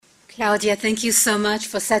Claudia, thank you so much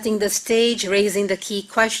for setting the stage, raising the key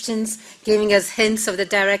questions, giving us hints of the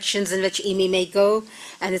directions in which IMI may go,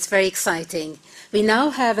 and it's very exciting. We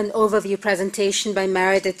now have an overview presentation by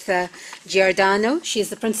Meredith Giordano. She is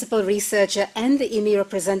the principal researcher and the IMI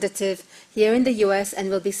representative here in the US and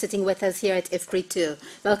will be sitting with us here at IFPRI too.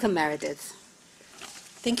 Welcome, Meredith.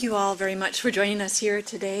 Thank you all very much for joining us here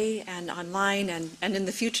today and online and in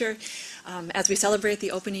the future as we celebrate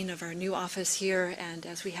the opening of our new office here and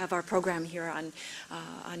as we have our program here on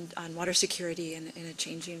water security in a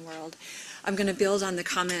changing world. I'm going to build on the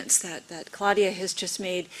comments that Claudia has just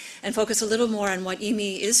made and focus a little more on what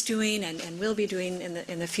IMI is doing and will be doing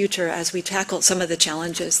in the future as we tackle some of the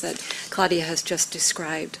challenges that Claudia has just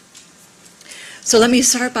described. So let me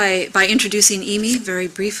start by introducing IMI very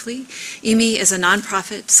briefly. IMI is a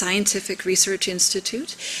nonprofit scientific research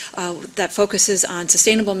institute that focuses on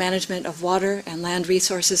sustainable management of water and land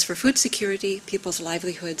resources for food security, people's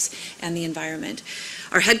livelihoods, and the environment.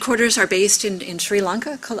 Our headquarters are based in Sri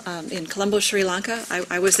Lanka, in Colombo, Sri Lanka.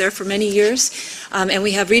 I was there for many years, and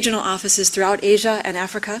we have regional offices throughout Asia and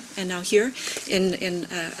Africa, and now here,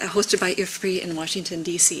 hosted by IFPRI in Washington,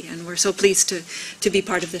 D.C., and we're so pleased to be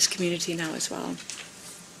part of this community now as well.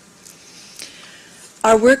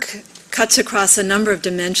 Our work cuts across a number of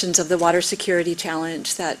dimensions of the water security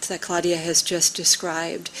challenge that Claudia has just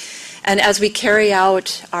described. And as we carry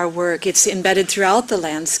out our work, it's embedded throughout the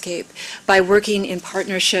landscape by working in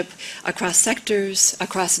partnership across sectors,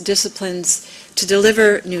 across disciplines, to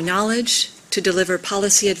deliver new knowledge, to deliver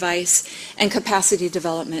policy advice, and capacity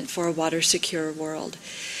development for a water-secure world.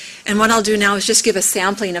 And what I'll do now is just give a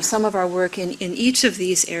sampling of some of our work in each of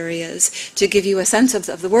these areas to give you a sense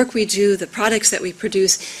of the work we do, the products that we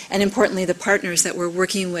produce, and importantly, the partners that we're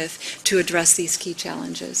working with to address these key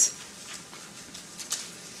challenges.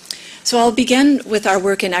 So I'll begin with our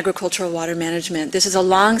work in agricultural water management. This is a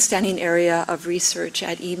long-standing area of research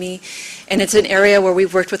at IMI, and it's an area where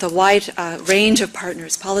we've worked with a wide range of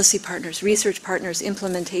partners, policy partners, research partners,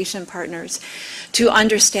 implementation partners, to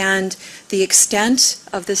understand the extent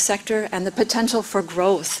of this sector and the potential for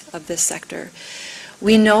growth of this sector.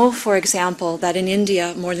 We know, for example, that in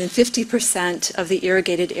India, more than 50% of the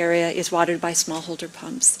irrigated area is watered by smallholder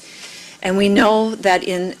pumps. And we know that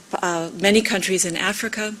in many countries in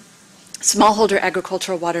Africa, smallholder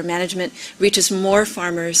agricultural water management reaches more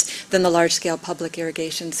farmers than the large-scale public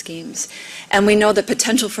irrigation schemes. And we know the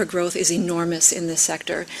potential for growth is enormous in this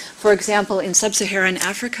sector. For example, in sub-Saharan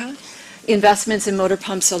Africa, investments in motor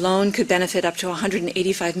pumps alone could benefit up to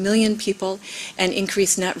 185 million people and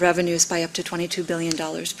increase net revenues by up to $22 billion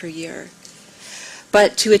per year.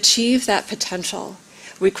 But to achieve that potential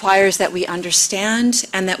requires that we understand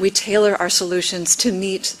and that we tailor our solutions to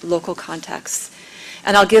meet local contexts.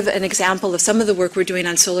 And I'll give an example of some of the work we're doing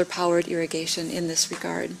on solar-powered irrigation in this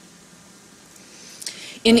regard.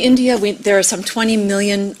 In India, there are some 20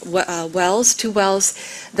 million wells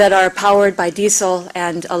that are powered by diesel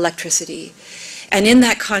and electricity. And in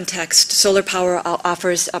that context, solar power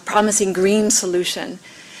offers a promising green solution.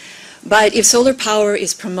 But if solar power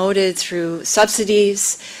is promoted through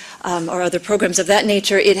subsidies or other programs of that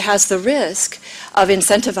nature, it has the risk of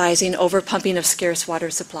incentivizing overpumping of scarce water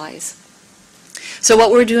supplies. So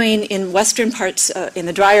what we're doing in western parts, in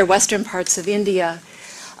the drier western parts of India,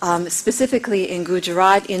 specifically in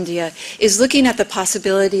Gujarat, India, is looking at the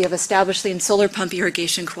possibility of establishing solar pump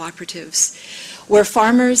irrigation cooperatives, where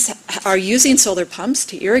farmers are using solar pumps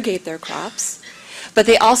to irrigate their crops, but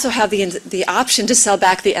they also have the option to sell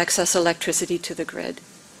back the excess electricity to the grid.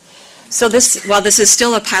 So while this is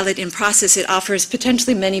still a pilot in process, it offers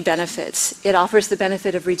potentially many benefits. It offers the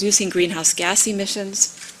benefit of reducing greenhouse gas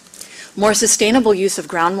emissions, more sustainable use of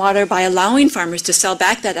groundwater by allowing farmers to sell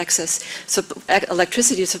back that excess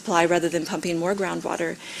electricity supply rather than pumping more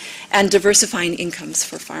groundwater, and diversifying incomes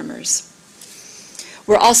for farmers.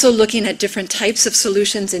 We're also looking at different types of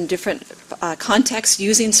solutions in different contexts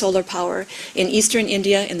using solar power in eastern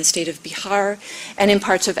India, in the state of Bihar, and in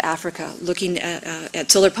parts of Africa, looking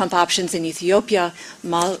at solar pump options in Ethiopia,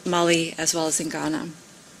 Mali, as well as in Ghana.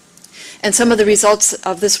 And some of the results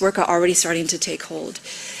of this work are already starting to take hold.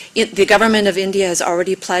 The government of India has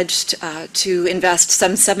already pledged to invest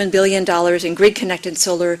some $7 billion in grid-connected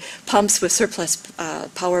solar pumps with surplus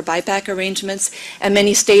power buyback arrangements, and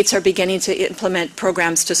many states are beginning to implement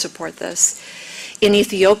programs to support this. In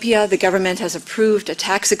Ethiopia, the government has approved a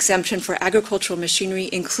tax exemption for agricultural machinery,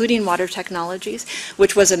 including water technologies,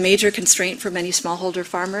 which was a major constraint for many smallholder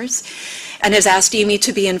farmers, and has asked IMI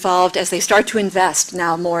to be involved as they start to invest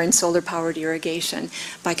now more in solar-powered irrigation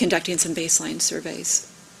by conducting some baseline surveys.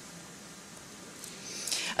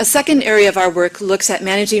 A second area of our work looks at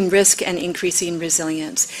managing risk and increasing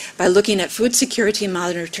resilience by looking at food security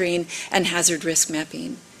monitoring and hazard risk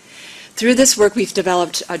mapping. Through this work, we've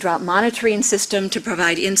developed a drought monitoring system to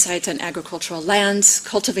provide insights on agricultural lands,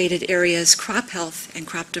 cultivated areas, crop health, and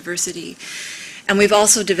crop diversity. And we've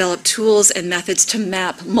also developed tools and methods to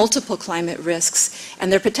map multiple climate risks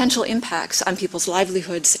and their potential impacts on people's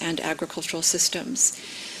livelihoods and agricultural systems.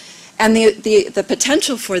 And the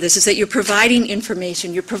potential for this is that you're providing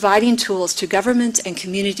information, you're providing tools to governments and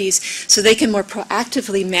communities so they can more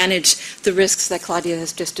proactively manage the risks that Claudia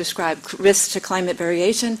has just described, risks to climate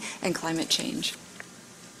variation and climate change.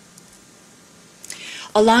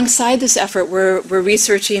 Alongside this effort, we're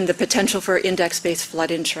researching the potential for index-based flood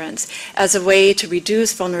insurance as a way to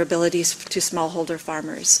reduce vulnerabilities to smallholder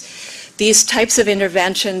farmers. These types of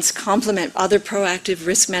interventions complement other proactive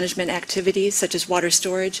risk management activities such as water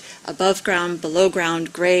storage, above ground, below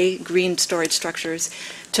ground, gray, green storage structures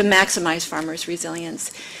to maximize farmers'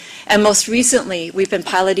 resilience. And most recently, we've been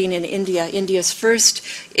piloting in India, India's first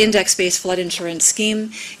index-based flood insurance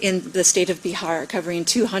scheme in the state of Bihar, covering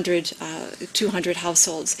 200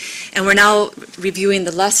 households. And we're now reviewing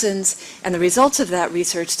the lessons and the results of that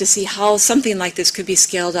research to see how something like this could be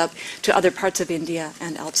scaled up to other parts of India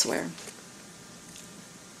and elsewhere.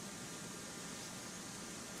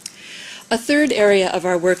 A third area of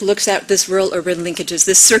our work looks at this rural-urban linkages,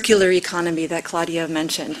 this circular economy that Claudia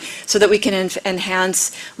mentioned, so that we can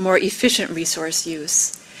enhance more efficient resource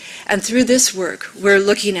use. And through this work, we're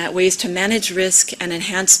looking at ways to manage risk and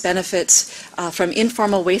enhance benefits from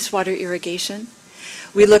informal wastewater irrigation.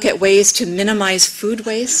 We look at ways to minimize food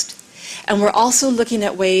waste. And we're also looking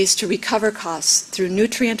at ways to recover costs through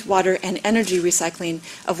nutrient, water, and energy recycling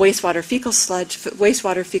of wastewater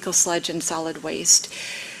fecal sludge, and solid waste.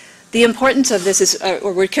 The importance of this is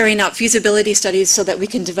we're carrying out feasibility studies so that we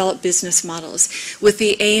can develop business models with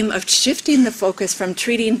the aim of shifting the focus from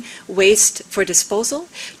treating waste for disposal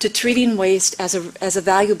to treating waste as a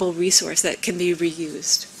valuable resource that can be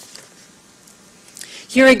reused.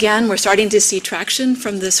 Here again, we're starting to see traction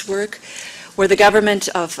from this work, where the government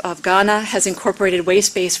of Ghana has incorporated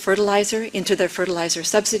waste-based fertilizer into their fertilizer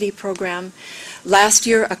subsidy program. Last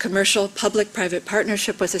year, a commercial public-private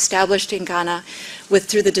partnership was established in Ghana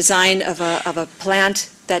through the design of a plant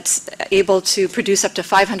that's able to produce up to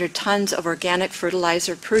 500 tons of organic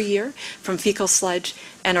fertilizer per year from fecal sludge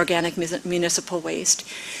and organic municipal waste.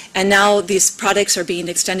 And now these products are being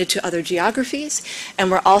extended to other geographies,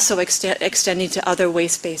 and we're also extending to other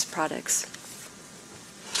waste-based products.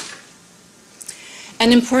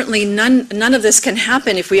 And importantly, none of this can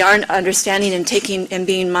happen if we aren't understanding and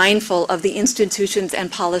being mindful of the institutions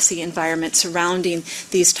and policy environment surrounding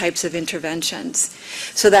these types of interventions,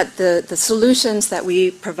 so that the solutions that we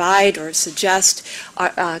provide or suggest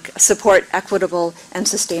support equitable and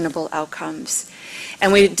sustainable outcomes.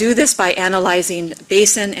 And we do this by analyzing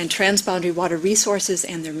basin and transboundary water resources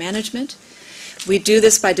and their management. We do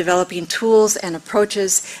this by developing tools and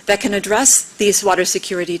approaches that can address these water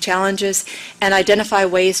security challenges and identify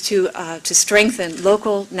ways to strengthen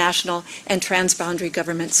local, national, and transboundary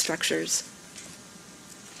government structures.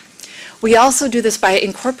 We also do this by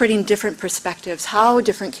incorporating different perspectives, how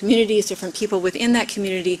different communities, different people within that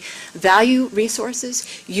community value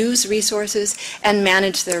resources, use resources, and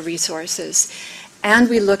manage their resources. And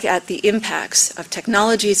we look at the impacts of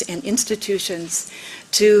technologies and institutions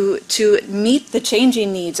to meet the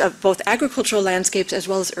changing needs of both agricultural landscapes as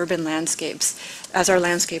well as urban landscapes, as our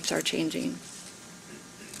landscapes are changing.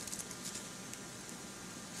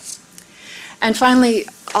 And finally,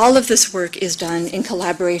 all of this work is done in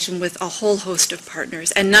collaboration with a whole host of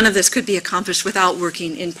partners, and none of this could be accomplished without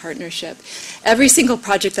working in partnership. Every single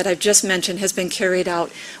project that I've just mentioned has been carried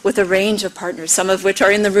out with a range of partners, some of which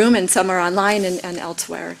are in the room and some are online and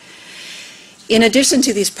elsewhere. In addition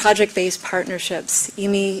to these project-based partnerships,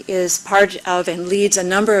 IMI is part of and leads a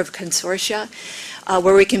number of consortia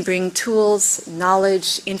where we can bring tools,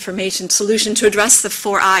 knowledge, information, solution to address the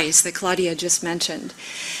 4 I's that Claudia just mentioned.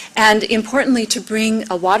 And importantly, to bring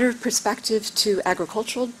a water perspective to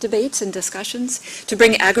agricultural debates and discussions, to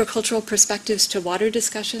bring agricultural perspectives to water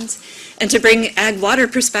discussions, and to bring ag-water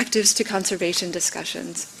perspectives to conservation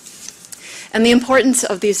discussions. And the importance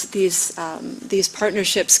of these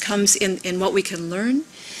partnerships comes in what we can learn,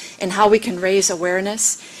 and how we can raise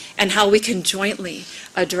awareness, and how we can jointly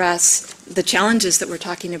address the challenges that we're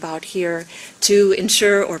talking about here to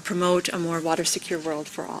ensure or promote a more water-secure world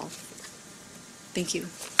for all. Thank you.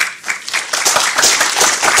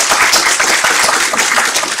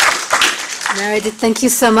 Meredith, thank you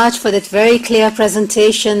so much for that very clear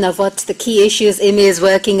presentation of what the key issues IMI is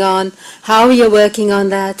working on, how you're working on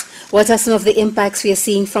that, What are some of the impacts we are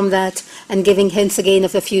seeing from that, and giving hints again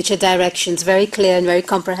of the future directions. Very clear and very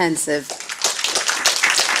comprehensive.